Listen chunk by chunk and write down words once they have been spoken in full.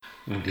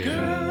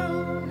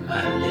Girl,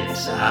 my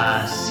lips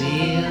are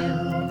sealed.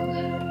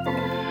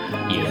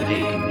 You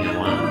make me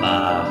want to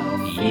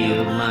barf.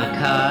 Yield my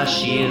car,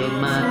 shield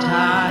my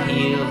tie,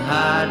 heel,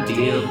 hard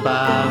deal,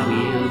 bar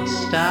wheel,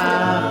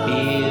 stop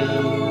you.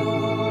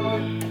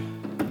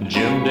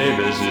 Jim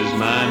Davis is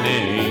my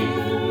name.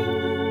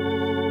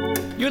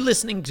 You're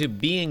listening to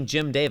Being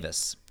Jim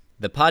Davis,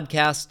 the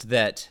podcast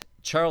that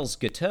Charles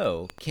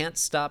Guiteau can't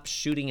stop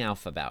shooting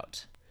Alf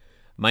about.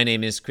 My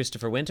name is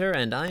Christopher Winter,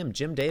 and I am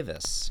Jim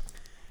Davis.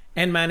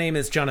 And my name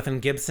is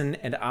Jonathan Gibson,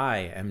 and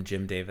I am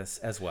Jim Davis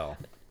as well.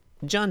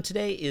 John,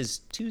 today is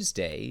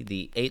Tuesday,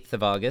 the 8th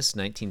of August,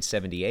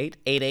 1978,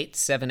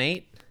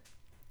 8878.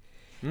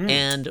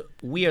 And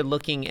we are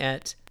looking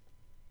at,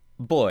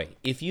 boy,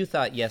 if you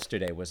thought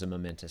yesterday was a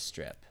momentous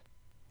strip.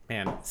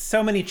 Man,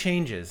 so many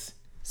changes.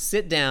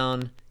 Sit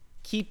down,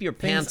 keep your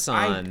pants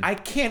on. I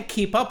can't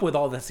keep up with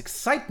all this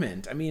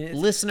excitement. I mean,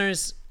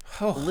 Listeners,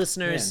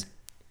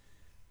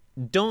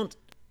 don't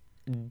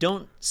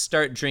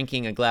start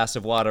drinking a glass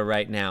of water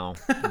right now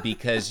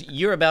because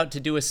you're about to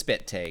do a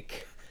spit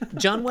take.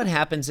 John, what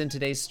happens in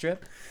today's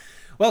strip?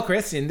 Well,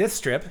 Chris, in this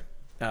strip,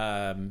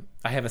 I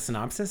have a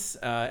synopsis,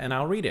 and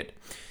I'll read it.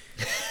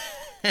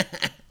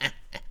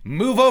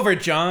 Move over,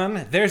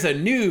 John. There's a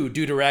new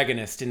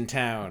deuteragonist in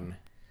town.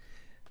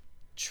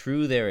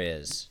 True there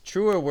is.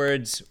 Truer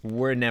words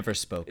were never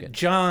spoken.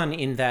 John,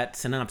 in that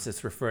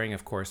synopsis, referring,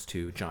 of course,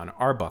 to John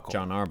Arbuckle.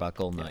 John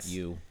Arbuckle, not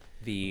you.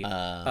 The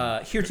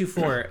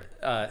heretofore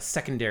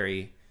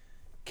secondary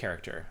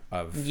character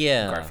of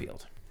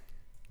Garfield.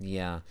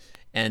 Yeah.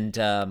 And,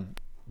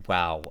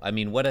 wow. I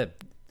mean, what a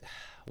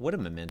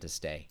momentous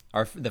day.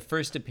 The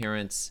first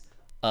appearance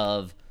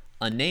of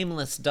a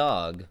nameless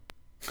dog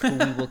who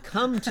we will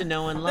come to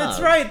know and love.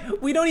 That's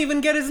right. We don't even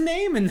get his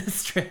name in this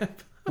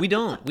strip. We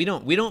don't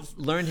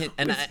learn his...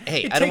 And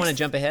I don't want to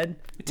jump ahead.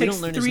 We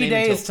don't learn his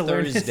name until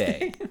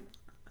Thursday.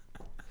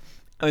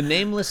 A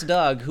nameless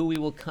dog who we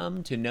will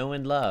come to know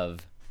and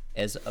love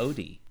as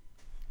Odie.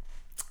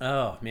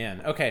 Oh,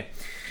 man. Okay.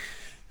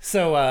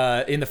 So,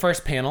 in the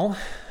first panel,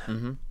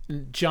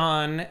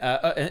 John...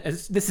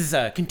 this is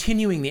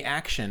continuing the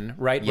action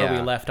right where we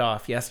left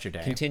off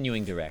yesterday.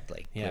 Continuing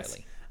directly, yes.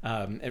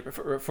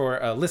 clearly.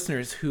 For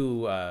listeners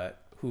who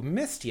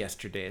missed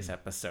yesterday's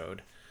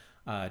episode...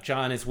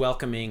 John is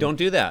welcoming... Don't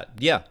do that.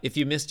 Yeah, if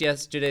you missed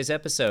yesterday's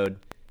episode,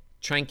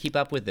 try and keep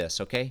up with this,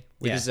 okay?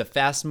 Yeah. This is a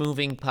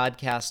fast-moving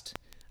podcast.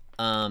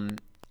 I'm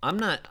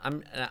not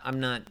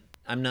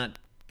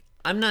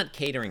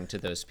catering to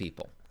those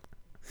people.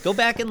 Go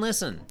back and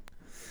listen.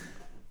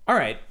 All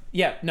right.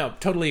 Yeah, no,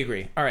 totally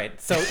agree. All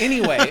right. So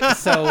anyway,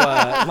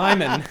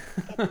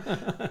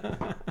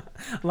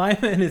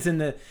 Lyman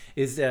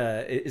is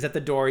at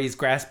the door. He's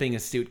grasping a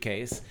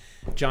suitcase.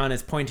 John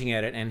is pointing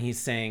at it and he's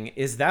saying,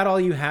 "Is that all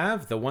you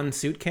have? The one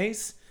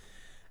suitcase?"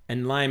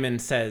 And Lyman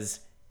says,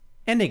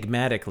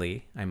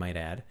 enigmatically, I might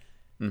add,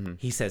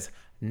 he says,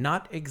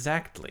 "Not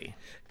exactly."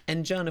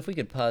 And John, if we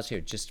could pause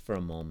here just for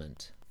a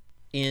moment.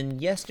 In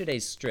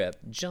yesterday's strip,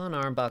 John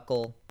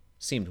Arbuckle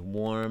seemed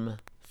warm,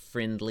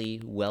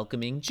 friendly,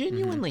 welcoming,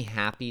 genuinely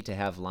happy to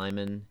have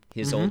Lyman,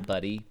 his old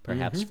buddy,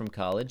 perhaps from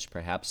college,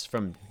 perhaps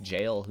from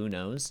jail, who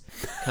knows,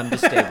 come to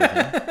stay with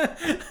him.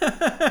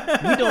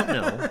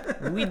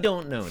 We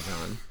don't know,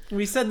 John.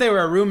 We said they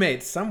were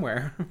roommates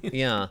somewhere.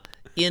 Yeah.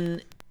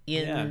 In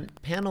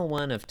panel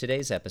 1 of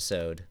today's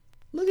episode,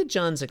 look at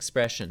John's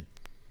expression.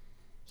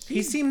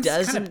 He seems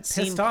kind of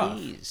pissed off.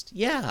 Pleased.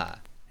 Yeah.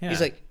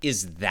 He's like,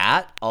 "Is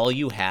that all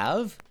you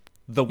have?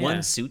 The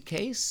one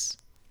suitcase?"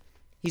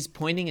 He's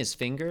pointing his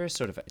finger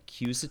sort of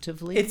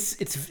accusatively. It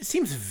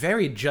seems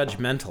very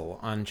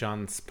judgmental on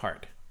John's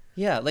part.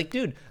 Yeah, like,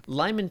 dude,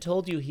 Lyman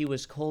told you he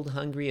was cold,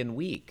 hungry, and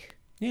weak.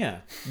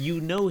 Yeah.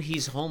 You know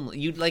he's homeless.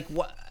 You like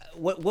what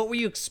were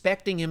you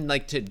expecting him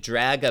like to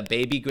drag a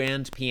baby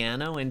grand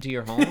piano into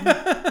your home?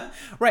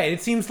 Right.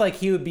 It seems like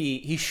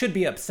he should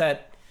be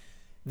upset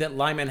that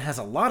Lyman has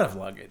a lot of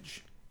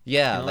luggage.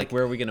 Yeah, like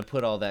where are we going to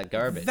put all that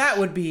garbage? That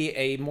would be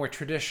a more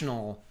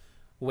traditional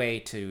way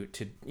to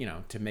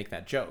make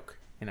that joke.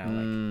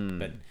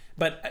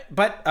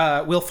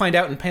 But we'll find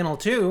out in panel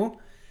 2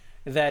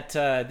 that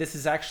this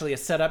is actually a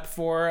setup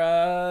for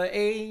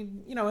a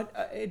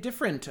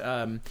different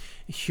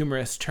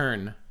humorous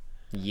turn.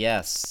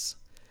 Yes.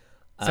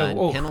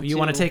 So, you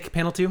want to take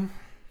panel 2?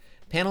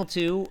 Panel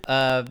 2,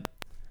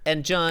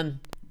 and John,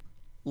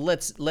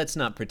 let's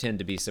not pretend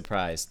to be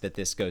surprised that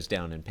this goes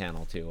down in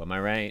panel 2. Am I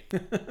right?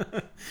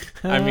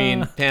 I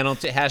mean, panel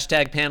 2,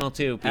 hashtag panel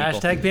 2, people.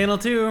 Hashtag panel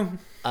 2.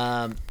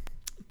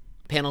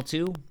 Panel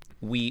 2.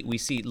 We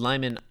see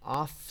Lyman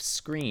off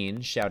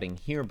screen shouting,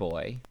 "Here,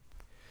 boy."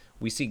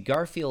 We see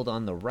Garfield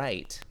on the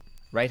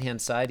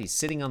right-hand side. He's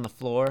sitting on the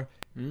floor,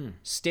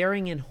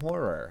 staring in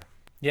horror.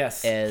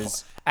 Yes.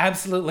 As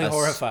absolutely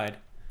horrified.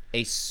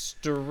 A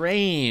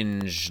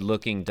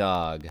strange-looking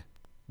dog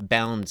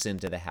bounds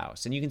into the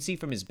house. And you can see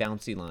from his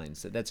bouncy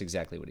lines that that's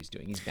exactly what he's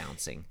doing. He's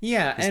bouncing.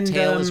 Yeah, his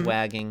tail is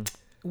wagging.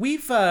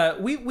 We've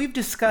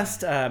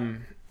discussed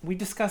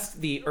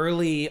the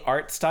early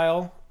art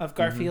style of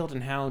Garfield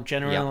and how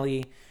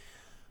generally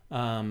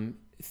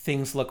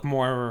things look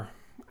more,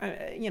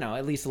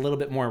 at least a little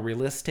bit more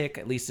realistic,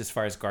 at least as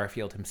far as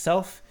Garfield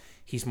himself.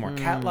 He's more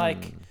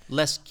cat-like.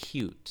 Less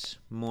cute,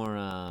 more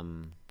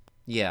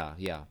yeah,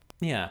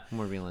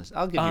 more realistic.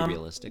 I'll give you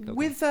realistic. Okay.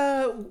 With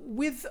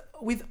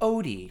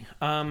Odie,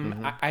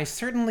 I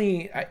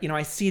certainly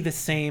I see the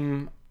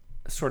same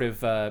sort of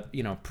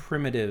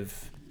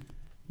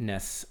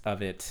primitiveness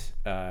of it,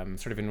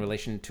 sort of in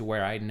relation to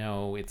where I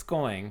know it's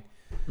going.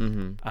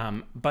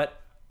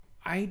 But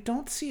I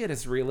don't see it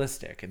as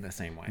realistic in the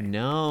same way.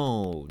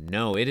 No,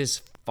 it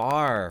is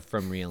far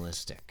from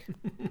realistic.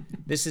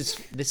 This is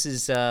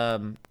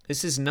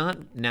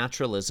not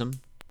naturalism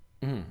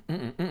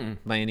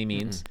by any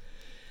means.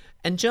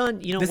 And John,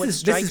 what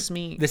strikes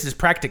me. This is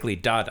practically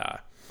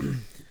Dada.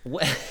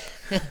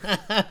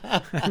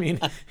 I mean,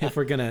 if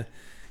we're gonna,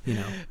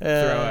 throw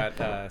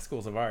out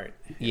schools of art.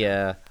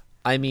 Yeah,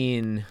 I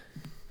mean,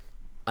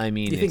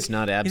 it's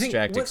not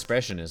abstract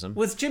expressionism.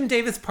 Was Jim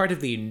Davis part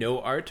of the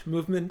no art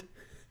movement?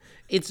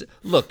 It's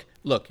look.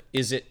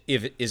 Is it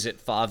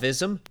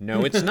Fauvism?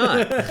 No, it's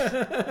not.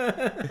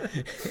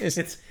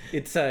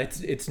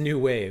 It's new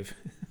wave.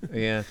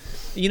 Yeah.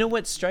 You know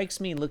what strikes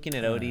me looking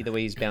at Odie, the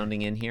way he's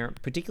bounding in here,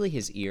 particularly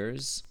his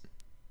ears?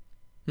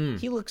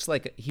 He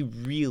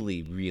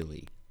really,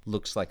 really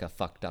looks like a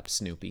fucked up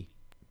Snoopy.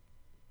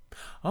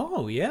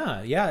 Oh,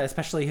 yeah,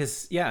 especially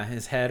his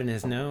head and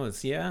his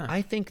nose, yeah.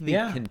 I think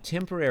the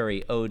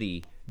contemporary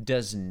Odie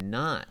does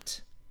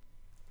not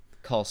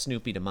call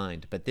Snoopy to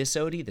mind, but this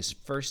Odie, this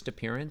first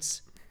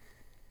appearance,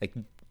 like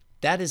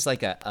that is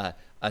like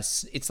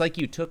it's like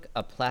you took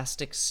a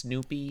plastic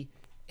Snoopy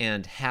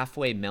and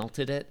halfway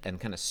melted it and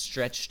kind of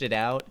stretched it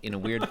out in a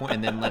weird point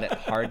and then let it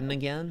harden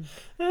again.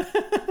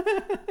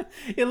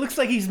 It looks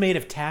like he's made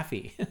of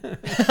taffy.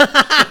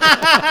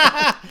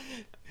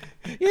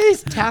 Yeah,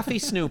 he's Taffy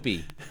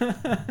Snoopy.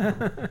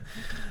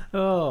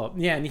 Oh,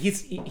 yeah, and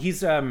he's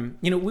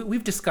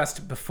we've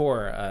discussed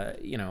before,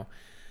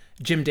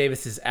 Jim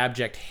Davis's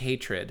abject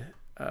hatred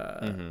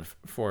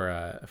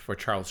for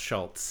Charles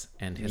Schulz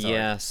and his art.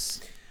 Yes.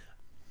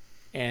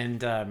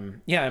 And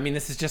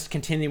this is just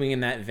continuing in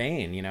that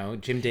vein.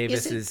 Jim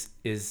Davis is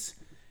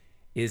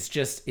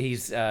just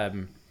he's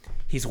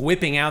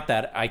whipping out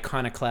that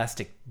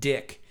iconoclastic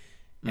dick,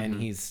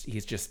 and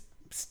he's just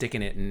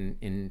sticking it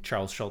in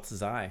Charles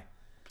Schulz's eye.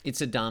 It's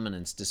a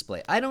dominance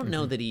display. I don't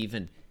know that he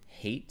even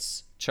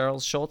hates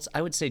Charles Schulz.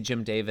 I would say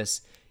Jim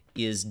Davis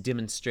is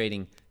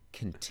demonstrating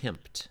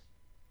contempt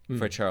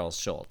for Charles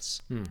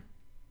Schulz.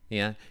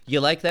 Yeah, you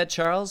like that,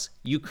 Charles?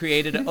 You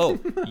created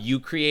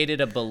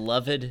a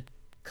beloved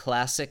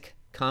classic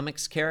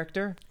comics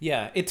character.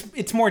 Yeah,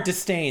 it's more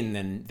disdain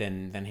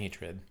than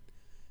hatred.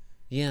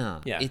 Yeah.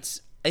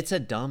 It's a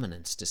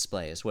dominance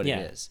display, is what it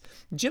is.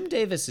 Jim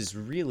Davis is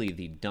really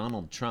the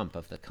Donald Trump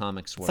of the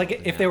comics world. It's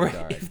like if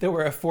there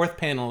were a fourth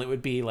panel, it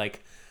would be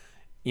like,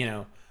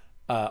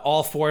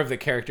 all four of the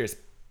characters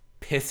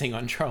pissing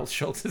on Charles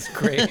Schulz's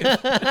grave.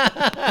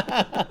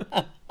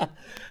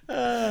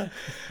 And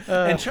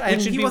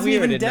he wasn't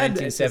even dead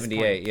in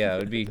 1978. Yeah, it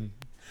would be.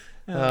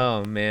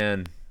 Oh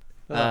man.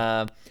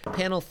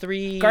 Panel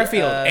 3.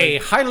 Garfield, a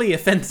highly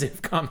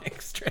offensive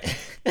comic strip.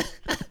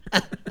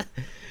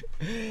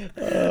 You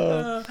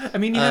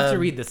have to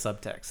read the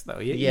subtext, though.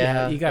 You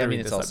got to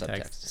read the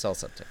subtext. It's all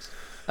subtext.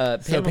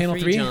 Panel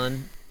 3,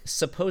 John,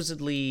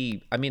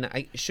 supposedly,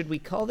 should we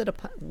call it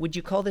would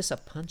you call this a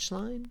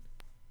punchline?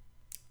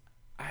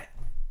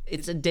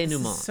 It's a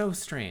denouement. This is so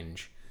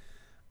strange.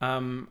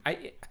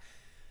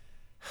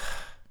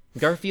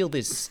 Garfield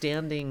is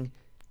standing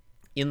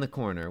in the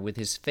corner with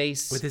his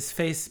face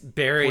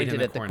buried in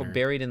the corner.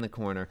 Buried in the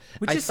corner.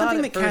 Which is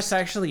something that cats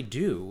actually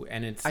do,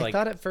 and it's I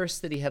thought at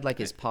first that he had like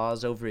his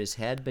paws over his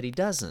head, but he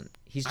doesn't.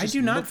 He's just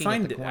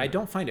I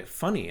don't find it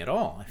funny at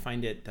all. I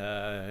find it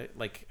I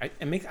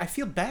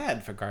feel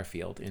bad for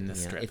Garfield in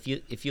this strip.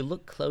 If you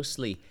look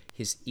closely,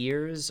 his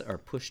ears are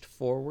pushed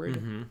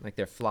forward, like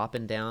they're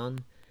flopping down.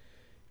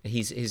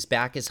 His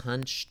back is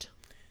hunched.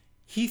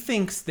 He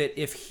thinks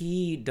that if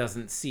he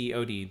doesn't see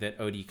Odie, that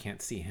Odie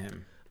can't see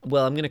him.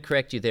 Well, I'm going to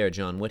correct you there,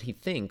 John. What he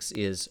thinks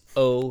is,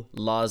 oh,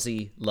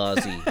 Lozzie,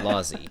 Lozzie,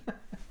 Lozzie.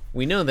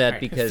 We know that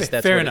because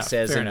that's what it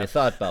says in the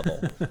thought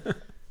bubble.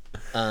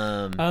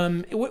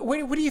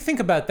 What do you think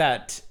about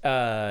that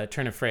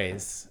turn of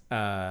phrase,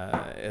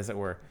 as it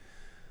were?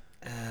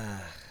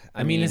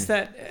 I mean, is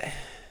that...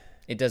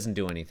 It doesn't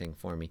do anything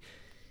for me.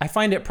 I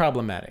find it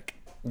problematic.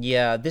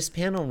 Yeah, this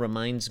panel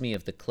reminds me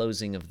of the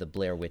closing of the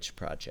Blair Witch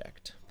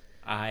Project.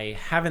 I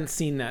haven't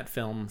seen that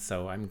film,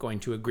 so I'm going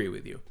to agree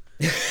with you.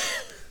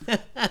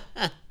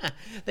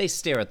 They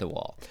stare at the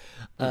wall.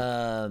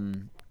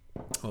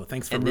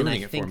 Thanks for ruining it for me. And then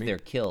I think they're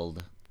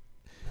killed.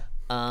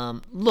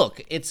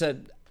 Look,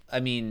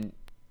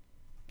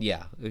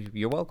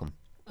 you're welcome.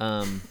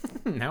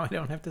 Now I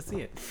don't have to see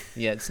it.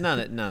 Yeah, it's not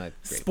a great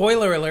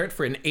spoiler alert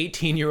for an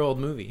 18-year-old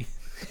movie.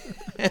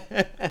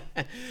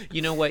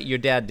 You know what? Your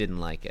dad didn't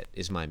like it,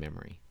 is my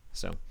memory.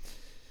 So,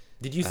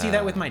 did you see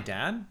that with my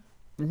dad?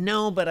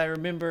 No, but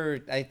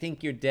I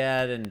think your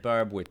dad and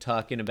Barb were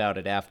talking about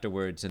it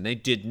afterwards, and they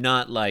did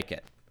not like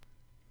it.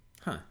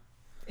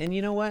 And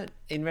you know what?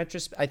 In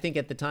retrospect, I think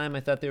at the time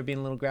I thought they were being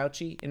a little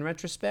grouchy. In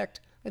retrospect,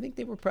 I think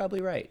they were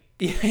probably right.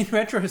 Yeah, in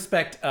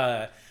retrospect,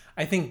 I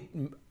think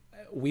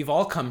we've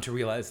all come to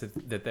realize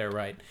that they're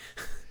right.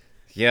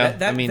 Yeah,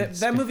 that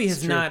movie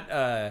has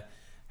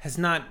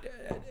not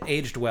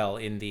aged well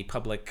in the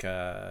public,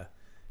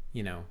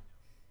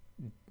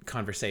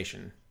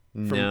 conversation.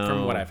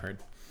 From what I've heard.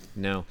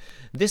 No,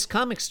 this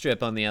comic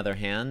strip, on the other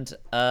hand,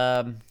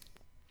 a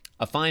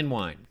fine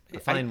wine. A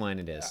fine wine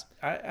it is.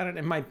 I don't.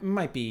 It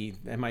might be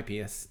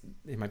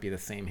the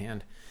same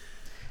hand.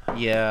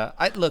 Yeah,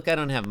 I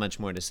don't have much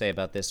more to say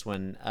about this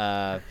one.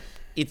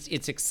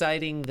 It's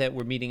exciting that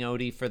we're meeting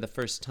Odie for the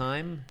first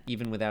time,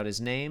 even without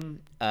his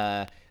name.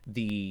 The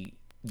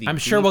I'm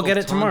sure we'll get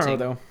it tomorrow, taunting,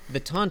 though. The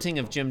taunting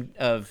of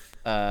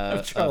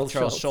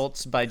Charles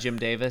Schultz by Jim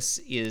Davis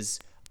is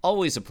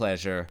always a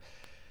pleasure.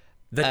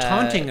 The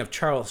taunting of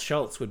Charles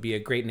Schultz would be a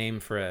great name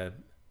for a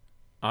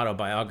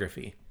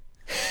autobiography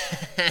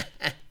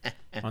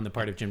on the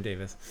part of Jim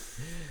Davis.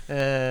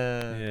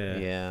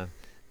 Yeah.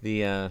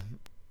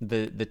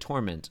 The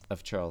torment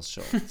of Charles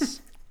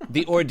Schultz.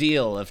 The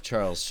ordeal of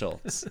Charles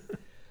Schultz.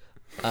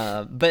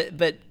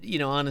 But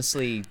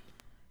honestly,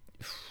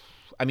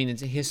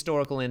 it's a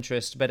historical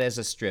interest, but as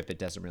a strip, it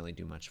doesn't really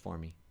do much for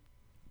me.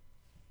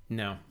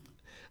 No.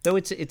 Though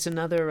it's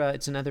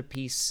another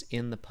piece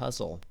in the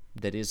puzzle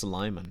that is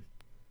Lyman.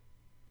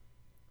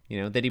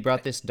 That he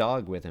brought this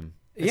dog with him.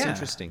 It's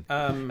interesting.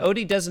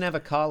 Odie doesn't have a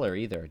collar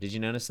either. Did you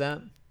notice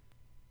that?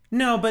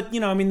 No, but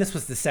this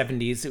was the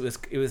 70s. It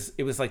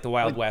was like the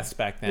Wild West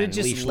back then. They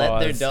just Leash let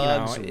laws, their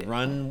dogs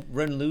run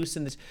loose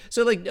in this.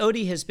 So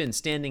Odie has been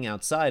standing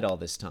outside all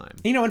this time.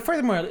 And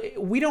furthermore,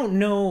 we don't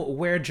know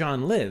where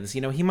John lives.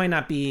 He might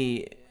not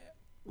be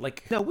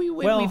like. No,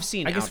 we've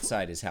seen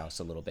outside his house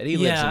a little bit. He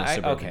lives in a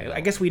suburban villa.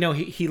 I guess we know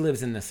he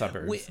lives in the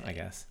suburbs. I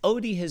guess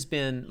Odie has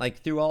been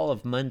through all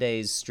of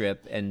Monday's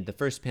strip and the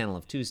first panel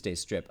of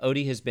Tuesday's strip.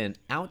 Odie has been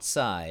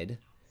outside,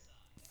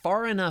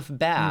 far enough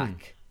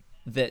back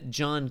that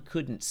John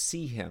couldn't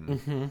see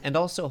him, and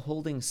also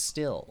holding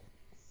still,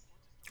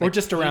 or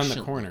just around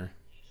the corner.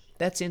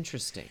 That's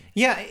interesting.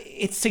 Yeah,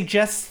 it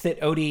suggests that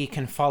Odie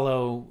can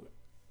follow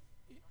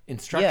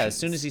instructions. Yeah, as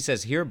soon as he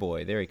says, "Here,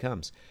 boy," there he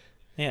comes.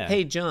 Yeah.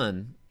 Hey,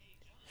 John.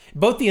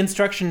 Both the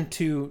instruction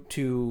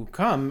to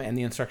come and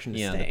the instruction to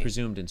stay. Yeah, the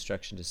presumed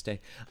instruction to stay.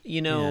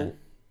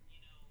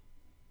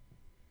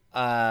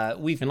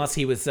 Unless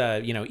he was,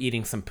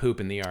 eating some poop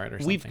in the yard or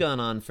something. We've gone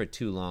on for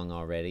too long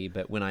already,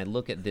 but when I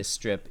look at this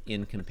strip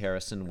in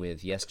comparison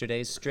with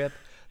yesterday's strip,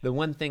 the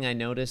one thing I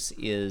notice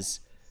is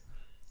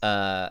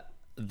the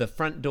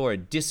front door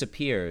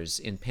disappears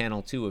in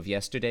panel 2 of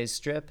yesterday's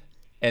strip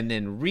and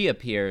then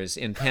reappears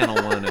in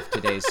panel 1 of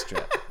today's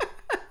strip.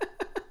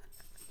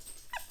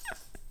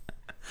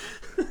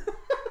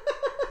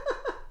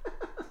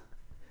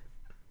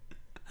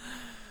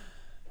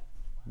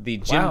 The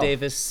Jim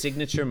Davis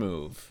signature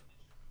move.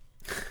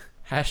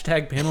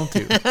 Hashtag panel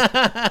 2.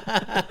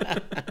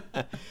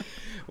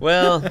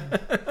 Well,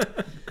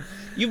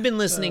 you've been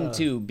listening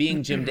to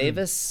Being Jim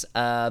Davis,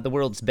 the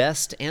world's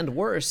best and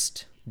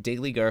worst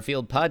daily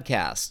Garfield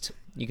podcast.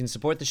 You can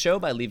support the show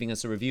by leaving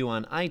us a review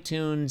on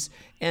iTunes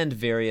and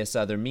various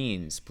other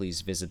means.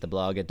 Please visit the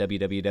blog at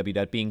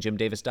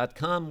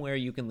www.beingjimdavis.com, where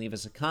you can leave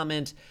us a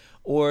comment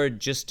or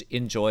just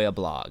enjoy a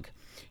blog.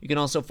 You can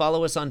also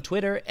follow us on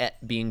Twitter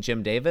at Being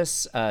Jim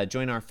Davis.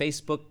 Join our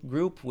Facebook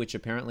group, which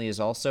apparently is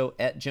also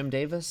at Jim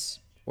Davis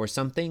or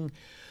something.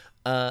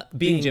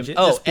 Being Jim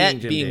Davis.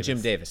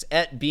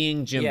 At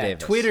Being Jim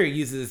Davis. Twitter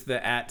uses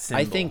the @.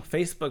 I think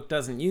Facebook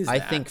doesn't use the I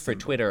think for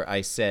symbol. Twitter I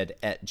said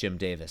at Jim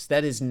Davis.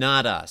 That is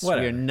not us.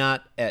 Whatever. We're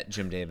not at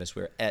Jim Davis.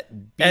 We're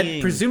at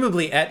Being.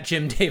 Presumably at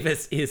Jim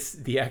Davis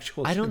is the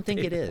actual I don't Jim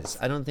think Davis. it is.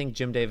 I don't think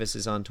Jim Davis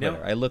is on Twitter.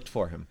 No. I looked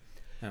for him.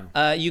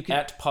 Oh. You can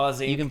at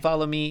pausing. You can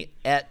follow me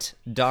at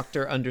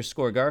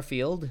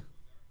Dr_Garfield.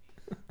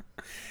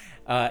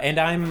 And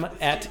I'm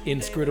at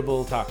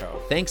Inscrutable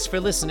Taco. Thanks for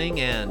listening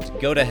and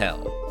go to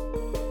hell.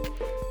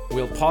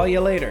 We'll paw you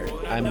later.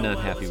 I'm not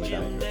happy with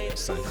either of those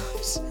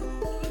sign-offs.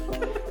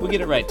 We'll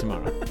get it right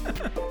tomorrow.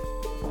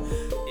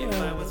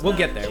 We'll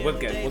get there. We'll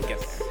get there.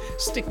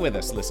 Stick with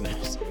us,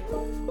 listeners.